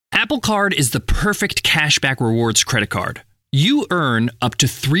Apple Card is the perfect cashback rewards credit card. You earn up to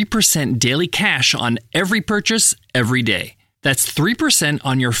 3% daily cash on every purchase every day. That's 3%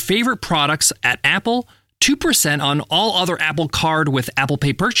 on your favorite products at Apple, 2% on all other Apple Card with Apple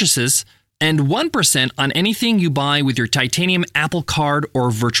Pay purchases, and 1% on anything you buy with your titanium Apple Card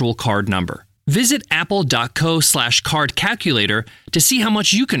or virtual card number. Visit apple.co/card calculator to see how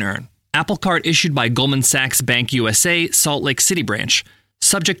much you can earn. Apple Card issued by Goldman Sachs Bank USA, Salt Lake City branch.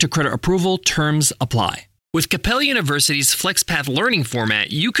 Subject to credit approval, terms apply. With Capella University's FlexPath learning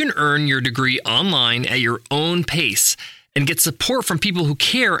format, you can earn your degree online at your own pace and get support from people who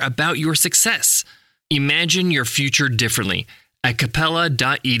care about your success. Imagine your future differently at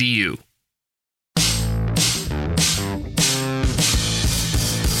capella.edu.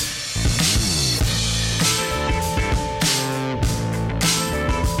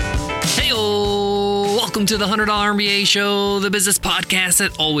 Welcome to the $100 MBA Show, the business podcast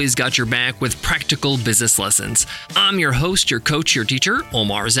that always got your back with practical business lessons. I'm your host, your coach, your teacher,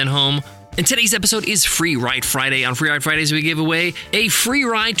 Omar Zenhom. And today's episode is Free Ride Friday. On Free Ride Fridays, we give away a free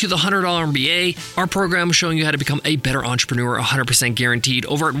ride to the $100 MBA. Our program showing you how to become a better entrepreneur, 100% guaranteed,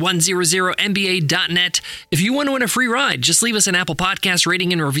 over at 100mba.net. If you want to win a free ride, just leave us an Apple Podcast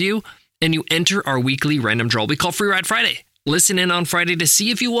rating and review, and you enter our weekly random draw we call Free Ride Friday. Listen in on Friday to see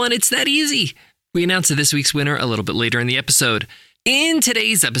if you won. It's that easy. We announce this week's winner a little bit later in the episode. In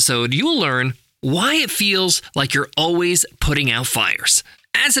today's episode, you will learn why it feels like you're always putting out fires.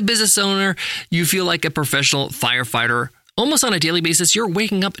 As a business owner, you feel like a professional firefighter. Almost on a daily basis, you're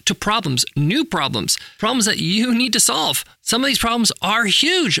waking up to problems, new problems that you need to solve. Some of these problems are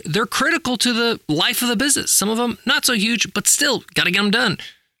huge. They're critical to the life of the business. Some of them not so huge, but still got to get them done.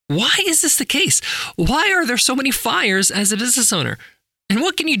 Why is this the case? Why are there so many fires as a business owner? And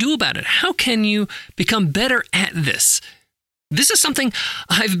what can you do about it? How can you become better at this? This is something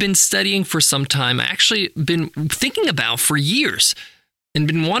I've been studying for some time. I actually been thinking about for years and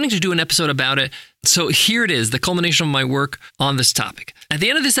been wanting to do an episode about it. So here it is, the culmination of my work on this topic. At the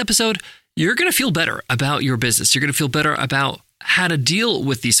end of this episode, you're going to feel better about your business. You're going to feel better about how to deal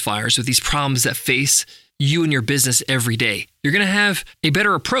with these fires, with these problems that face you and your business every day. You're going to have a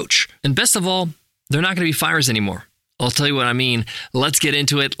better approach. And best of all, they're not going to be fires anymore. I'll tell you what I mean. Let's get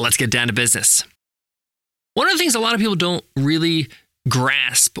into it. Let's get down to business. One of the things a lot of people don't really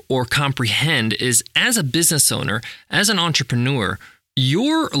grasp or comprehend is as a business owner, as an entrepreneur,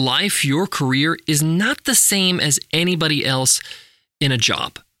 your life, your career is not the same as anybody else in a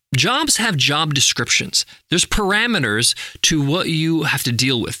job. Jobs have job descriptions. There's parameters to what you have to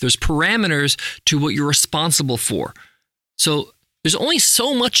deal with. There's parameters to what you're responsible for. So there's only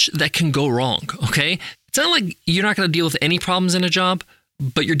so much that can go wrong, okay? It's not like you're not going to deal with any problems in a job,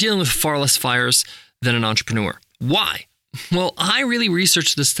 but you're dealing with far less fires than an entrepreneur. Why? Well, I really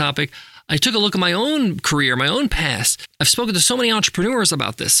researched this topic. I took a look at my own career, my own past. I've spoken to so many entrepreneurs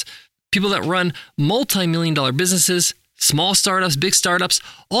about this. People that run multi-million-dollar businesses, small startups, big startups,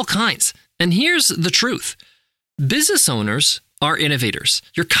 all kinds. And here's the truth. Business owners are innovators.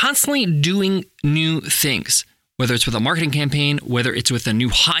 You're constantly doing new things. Whether it's with a marketing campaign, whether it's with a new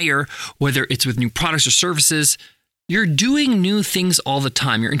hire, whether it's with new products or services, you're doing new things all the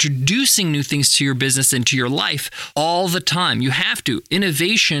time. You're introducing new things to your business and to your life all the time. You have to.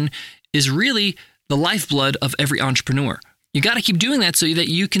 Innovation is really the lifeblood of every entrepreneur. You got to keep doing that so that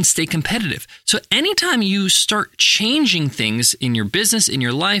you can stay competitive. So anytime you start changing things in your business, in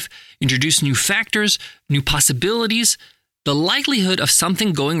your life, introduce new factors, new possibilities, the likelihood of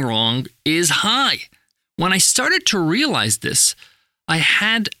something going wrong is high. When I started to realize this, I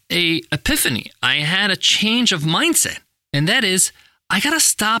had an epiphany. I had a change of mindset. And that is, I got to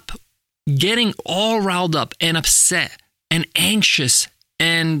stop getting all riled up and upset and anxious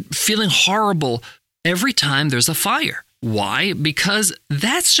and feeling horrible every time there's a fire. Why? Because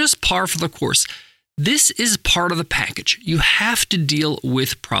that's just par for the course. This is part of the package. You have to deal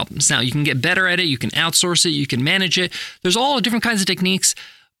with problems. Now, you can get better at it. You can outsource it. You can manage it. There's all different kinds of techniques.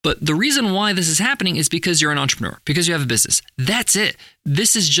 But the reason why this is happening is because you're an entrepreneur, because you have a business. That's it.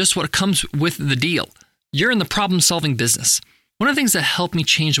 This is just what comes with the deal. You're in the problem-solving business. One of the things that helped me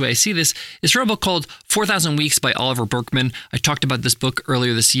change the way I see this is from a book called 4,000 Weeks by Oliver Burkeman. I talked about this book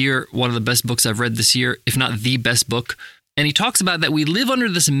earlier this year, one of the best books I've read this year, if not the best book. And he talks about that we live under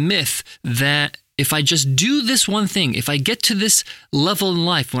this myth that if I just do this one thing, if I get to this level in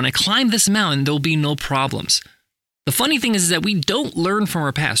life, when I climb this mountain, there'll be no problems. The funny thing is that we don't learn from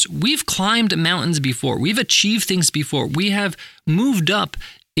our past. We've climbed mountains before. We've achieved things before. We have moved up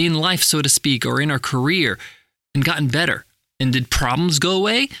in life, so to speak, or in our career and gotten better. And did problems go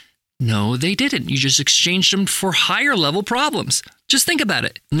away? No, they didn't. You just exchanged them for higher level problems. Just think about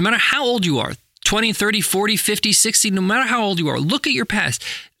it. No matter how old you are, 20, 30, 40, 50, 60, no matter how old you are, look at your past.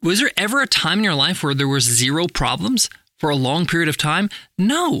 Was there ever a time in your life where there was zero problems for a long period of time?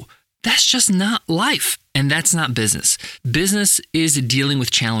 No, that's just not life. And that's not business. Business is dealing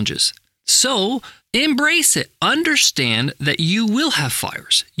with challenges. So embrace it. Understand that you will have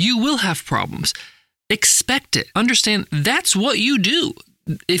fires. You will have problems. Expect it. Understand that's what you do.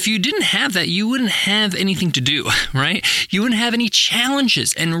 If you didn't have that, you wouldn't have anything to do, right? You wouldn't have any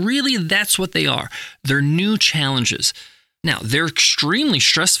challenges. And really, that's what they are. They're new challenges. Now, they're extremely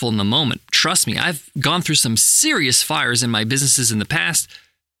stressful in the moment. Trust me, I've gone through some serious fires in my businesses in the past.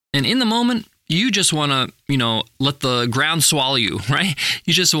 And in the moment, you just want to, let the ground swallow you, right?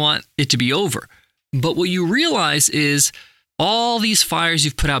 You just want it to be over. But what you realize is all these fires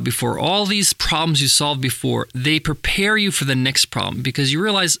you've put out before, all these problems you solved before, they prepare you for the next problem because you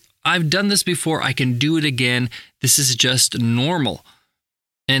realize, I've done this before, I can do it again. This is just normal.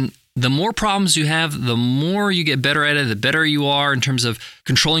 And the more problems you have, the more you get better at it, the better you are in terms of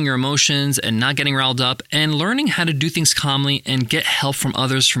controlling your emotions and not getting riled up and learning how to do things calmly and get help from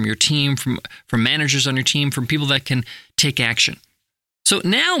others, from your team, from managers on your team, from people that can take action. So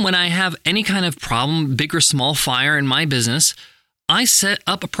now when I have any kind of problem, big or small fire in my business, I set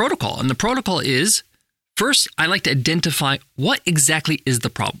up a protocol. And the protocol is, first, I like to identify what exactly is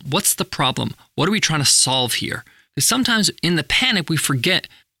the problem. What's the problem? What are we trying to solve here? Because sometimes in the panic, we forget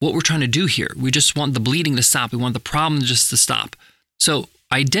what we're trying to do here. We just want the bleeding to stop. We want the problem just to stop. So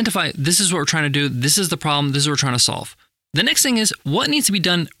identify, this is what we're trying to do. This is the problem. This is what we're trying to solve. The next thing is what needs to be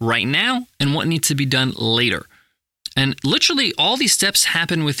done right now and what needs to be done later. And literally all these steps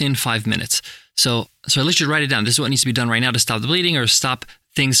happen within 5 minutes. So I let you write it down. This is what needs to be done right now to stop the bleeding or stop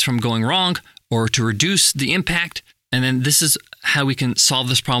things from going wrong or to reduce the impact. And then this is how we can solve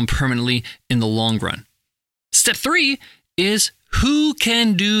this problem permanently in the long run. Step 3 is who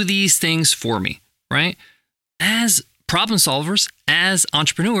can do these things for me, right? As problem solvers, as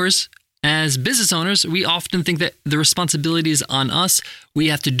entrepreneurs, as business owners, we often think that the responsibility is on us. We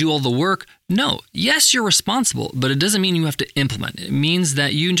have to do all the work. No, yes, you're responsible, but it doesn't mean you have to implement. It means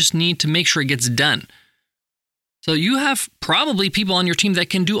that you just need to make sure it gets done. So you have probably people on your team that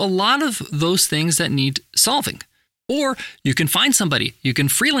can do a lot of those things that need solving. Or you can find somebody, you can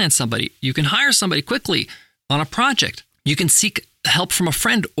freelance somebody, you can hire somebody quickly on a project. You can seek help from a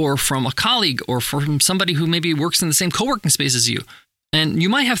friend or from a colleague or from somebody who maybe works in the same co-working space as you. And you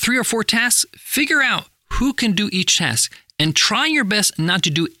might have 3 or 4 tasks. Figure out who can do each task and try your best not to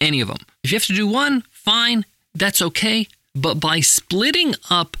do any of them. If you have to do one, fine, that's okay. But by splitting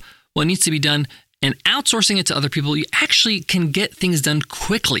up what needs to be done and outsourcing it to other people, you actually can get things done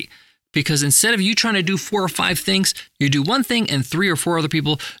quickly. Because instead of you trying to do 4 or 5 things, you do one thing and 3 or 4 other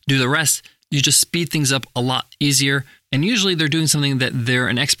people do the rest. You just speed things up a lot easier. And usually they're doing something that they're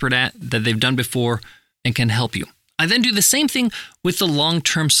an expert at, that they've done before and can help you. I then do the same thing with the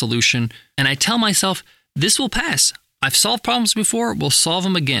long-term solution, and I tell myself, this will pass. I've solved problems before, we'll solve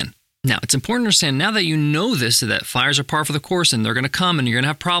them again. Now, it's important to understand now that you know this, that fires are par for the course and they're going to come and you're going to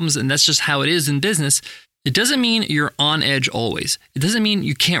have problems, and that's just how it is in business. It doesn't mean you're on edge always. It doesn't mean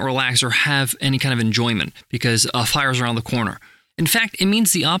you can't relax or have any kind of enjoyment because a fire's around the corner. In fact, it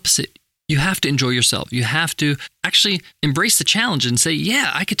means the opposite. You have to enjoy yourself. You have to actually embrace the challenge and say,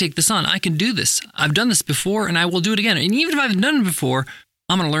 yeah, I could take this on. I can do this. I've done this before and I will do it again. And even if I've done it before,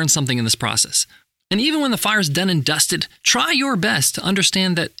 I'm going to learn something in this process. And even when the fire's done and dusted, try your best to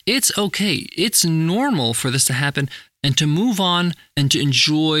understand that it's okay. It's normal for this to happen and to move on and to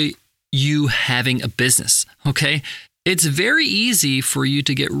enjoy you having a business, okay? It's very easy for you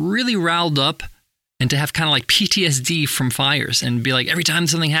to get really riled up and to have kind of like PTSD from fires and be like, every time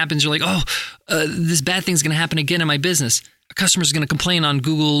something happens, you're like, this bad thing's going to happen again in my business. A customer's going to complain on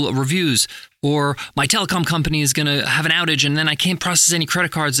Google reviews, or my telecom company is going to have an outage and then I can't process any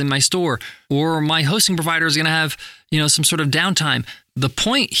credit cards in my store, or my hosting provider is going to have, some sort of downtime. The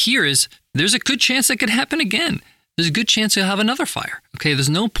point here is there's a good chance that could happen again. There's a good chance you'll have another fire. Okay, there's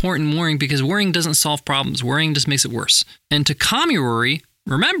no point in worrying because worrying doesn't solve problems. Worrying just makes it worse. And to calm your worry,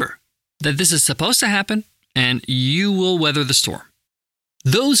 remember that this is supposed to happen and you will weather the storm.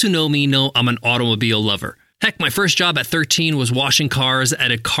 Those who know me know I'm an automobile lover. Heck, my first job at 13 was washing cars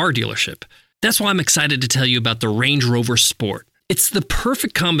at a car dealership. That's why I'm excited to tell you about the Range Rover Sport. It's the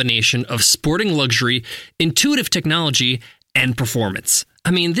perfect combination of sporting luxury, intuitive technology, and performance.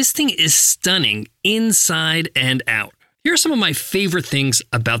 I mean, this thing is stunning inside and out. Here are some of my favorite things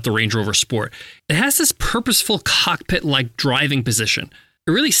about the Range Rover Sport. It has this purposeful cockpit-like driving position.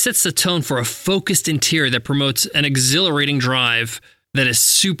 It really sets the tone for a focused interior that promotes an exhilarating drive that is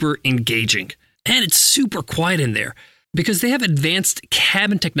super engaging. And it's super quiet in there. because they have advanced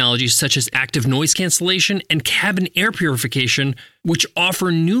cabin technologies such as active noise cancellation and cabin air purification, which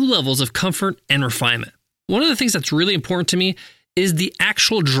offer new levels of comfort and refinement. One of the things that's really important to me is the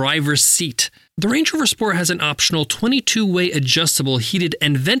actual driver's seat. The Range Rover Sport has an optional 22-way adjustable heated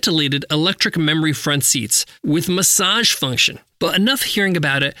and ventilated electric memory front seats with massage function. But enough hearing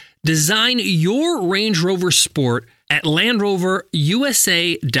about it. Design your Range Rover Sport at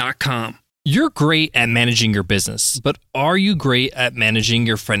LandRoverUSA.com. You're great at managing your business, but are you great at managing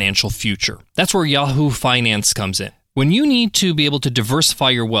your financial future? That's where Yahoo Finance comes in. When you need to be able to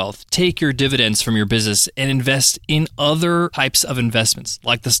diversify your wealth, take your dividends from your business, and invest in other types of investments,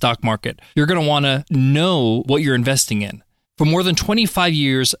 like the stock market, you're going to want to know what you're investing in. For more than 25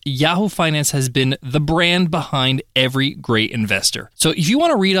 years, Yahoo Finance has been the brand behind every great investor. So if you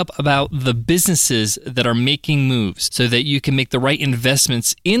want to read up about the businesses that are making moves so that you can make the right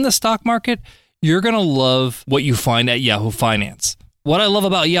investments in the stock market, you're going to love what you find at Yahoo Finance. What I love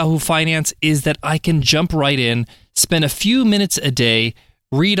about Yahoo Finance is that I can jump right in, spend a few minutes a day,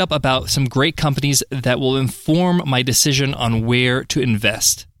 read up about some great companies that will inform my decision on where to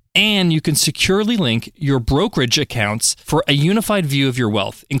invest. And you can securely link your brokerage accounts for a unified view of your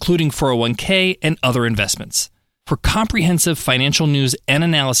wealth, including 401k and other investments. For comprehensive financial news and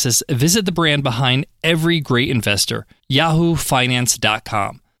analysis, visit the brand behind every great investor,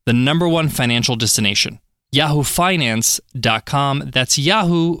 yahoofinance.com, the #1 financial destination. yahoofinance.com. That's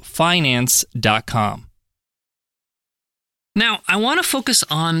yahoofinance.com. Now, I want to focus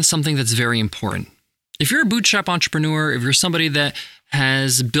on something that's very important. If you're a bootstrap entrepreneur, if you're somebody that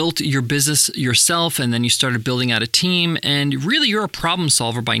has built your business yourself and then you started building out a team, and really you're a problem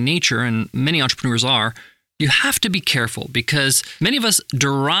solver by nature, and many entrepreneurs are, you have to be careful because many of us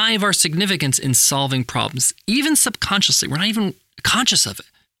derive our significance in solving problems, even subconsciously. We're not even conscious of it.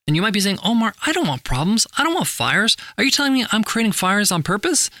 And you might be saying, Omar, I don't want problems. I don't want fires. Are you telling me I'm creating fires on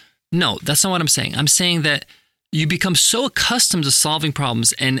purpose? No, that's not what I'm saying. I'm saying that you become so accustomed to solving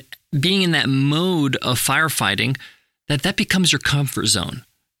problems and being in that mode of firefighting that becomes your comfort zone,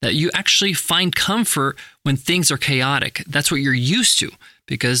 that you actually find comfort when things are chaotic. That's what you're used to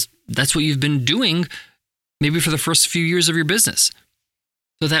because that's what you've been doing maybe for the first few years of your business.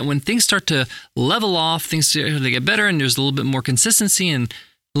 So that when things start to level off, things they get better and there's a little bit more consistency and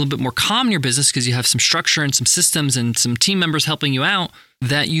a little bit more calm in your business because you have some structure and some systems and some team members helping you out,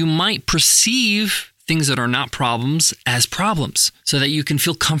 that you might perceive things that are not problems as problems so that you can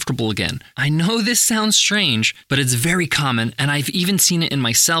feel comfortable again. I know this sounds strange, but it's very common, and I've even seen it in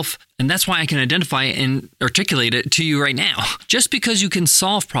myself, and that's why I can identify it and articulate it to you right now. Just because you can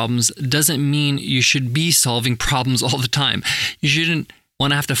solve problems doesn't mean you should be solving problems all the time. You shouldn't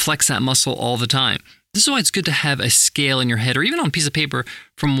want to have to flex that muscle all the time. This is why it's good to have a scale in your head or even on a piece of paper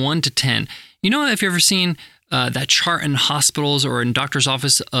from 1 to 10. You know, if you've ever seen that chart in hospitals or in doctor's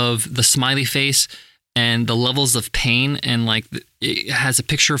office of the smiley face and the levels of pain, and like it has a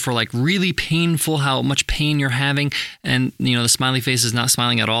picture for like really painful, how much pain you're having, and you know the smiley face is not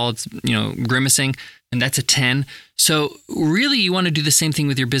smiling at all, it's grimacing, and that's a 10. So really you want to do the same thing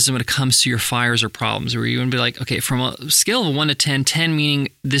with your business when it comes to your fires or problems, where you want to be like, okay, from a scale of 1 to 10, 10 meaning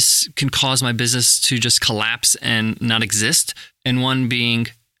this can cause my business to just collapse and not exist, and 1 being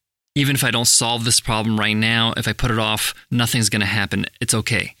even if I don't solve this problem right now, if I put it off, nothing's going to happen. It's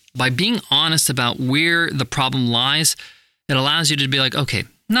okay. By being honest about where the problem lies, it allows you to be like, okay,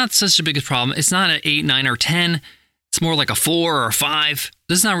 not such a big problem. It's not an 8, 9, or 10. It's more like a 4 or a 5.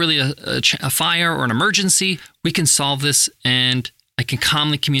 This is not really a fire or an emergency. We can solve this, and I can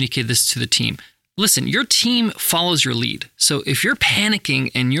calmly communicate this to the team. Listen, your team follows your lead. So if you're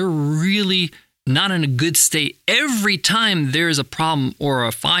panicking and you're really not in a good state every time there's a problem or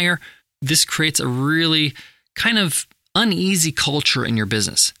a fire, this creates a really kind of uneasy culture in your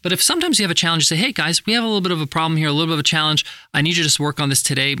business. But if sometimes you have a challenge, you say, hey guys, we have a little bit of a problem here, a little bit of a challenge. I need you to just work on this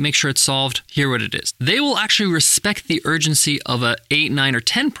today. Make sure it's solved. Hear what it is. They will actually respect the urgency of a 8, 9, or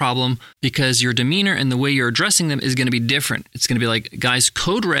 10 problem because your demeanor and the way you're addressing them is going to be different. It's going to be like, guys,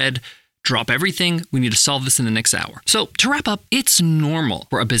 code red. Drop everything. We need to solve this in the next hour. So to wrap up, it's normal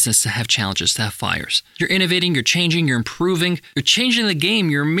for a business to have challenges, to have fires. You're innovating, you're changing, you're improving, you're changing the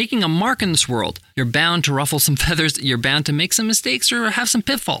game, you're making a mark in this world. You're bound to ruffle some feathers, you're bound to make some mistakes or have some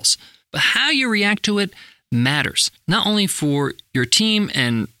pitfalls. But how you react to it matters, not only for your team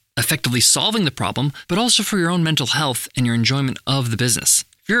and effectively solving the problem, but also for your own mental health and your enjoyment of the business.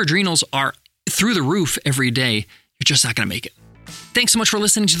 If your adrenals are through the roof every day, you're just not going to make it. Thanks so much for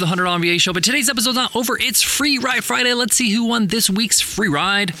listening to the $100 MBA show. But today's episode's not over. It's Free Ride Friday. Let's see who won this week's free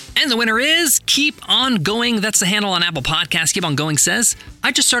ride. And the winner is Keep On Going. That's the handle on Apple Podcasts. Keep On Going says,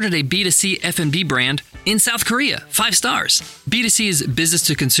 I just started a B2C F&B brand in South Korea. 5 stars. B2C is business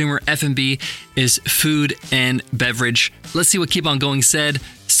to consumer. F&B is food and beverage. Let's see what Keep On Going said.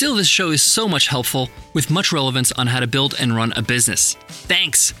 Still, this show is so much helpful with much relevance on how to build and run a business.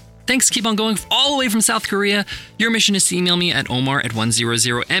 Thanks. Keep on going all the way from South Korea. Your mission is to email me at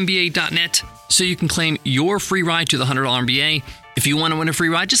omar@100mba.net so you can claim your free ride to the $100 MBA. If you want to win a free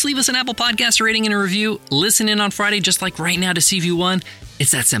ride, just leave us an Apple Podcast rating and a review. Listen in on Friday, just like right now, to see if you won.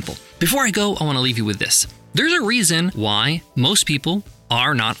 It's that simple. Before I go, I want to leave you with this. There's a reason why most people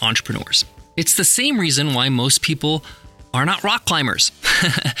are not entrepreneurs. It's the same reason why most people are not rock climbers.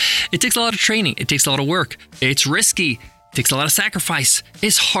 It takes a lot of training. It takes a lot of work. It's risky. It takes a lot of sacrifice.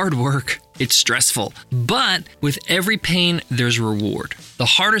 It's hard work. It's stressful. But with every pain, there's a reward. The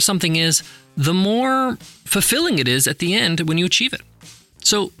harder something is, the more fulfilling it is at the end when you achieve it.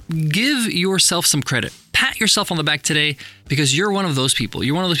 So give yourself some credit. Pat yourself on the back today because you're one of those people.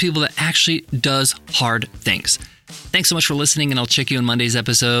 You're one of those people that actually does hard things. Thanks so much for listening, and I'll check you on Monday's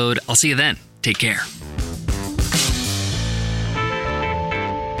episode. I'll see you then. Take care.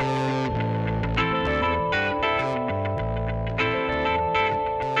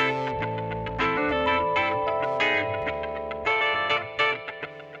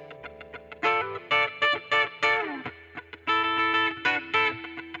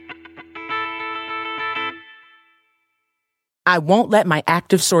 I won't let my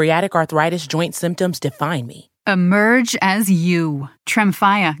active psoriatic arthritis joint symptoms define me. Emerge as you.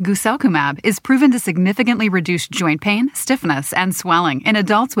 Tremfya guselkumab is proven to significantly reduce joint pain, stiffness, and swelling in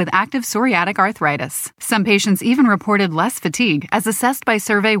adults with active psoriatic arthritis. Some patients even reported less fatigue as assessed by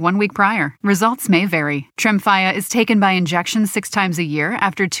survey 1 week prior. Results may vary. Tremfya is taken by injection 6 times a year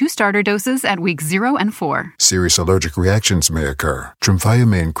after 2 starter doses at weeks 0 and 4. Serious allergic reactions may occur. Tremfya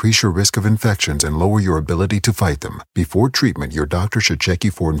may increase your risk of infections and lower your ability to fight them. Before treatment, your doctor should check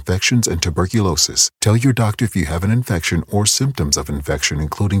you for infections and tuberculosis. Tell your doctor if you have an infection or symptoms of infection,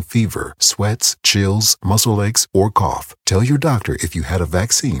 including fever, sweats, chills, muscle aches, or cough. Tell your doctor if you had a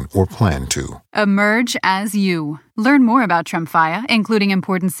vaccine or plan to. Emerge as you. Learn more about Tremfya, including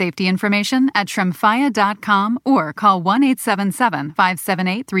important safety information, at tremfya.com or call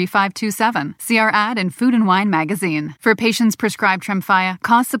 1-877-578-3527. See our ad in Food and Wine magazine. For patients prescribed Tremfya,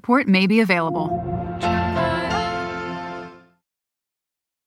 cost support may be available.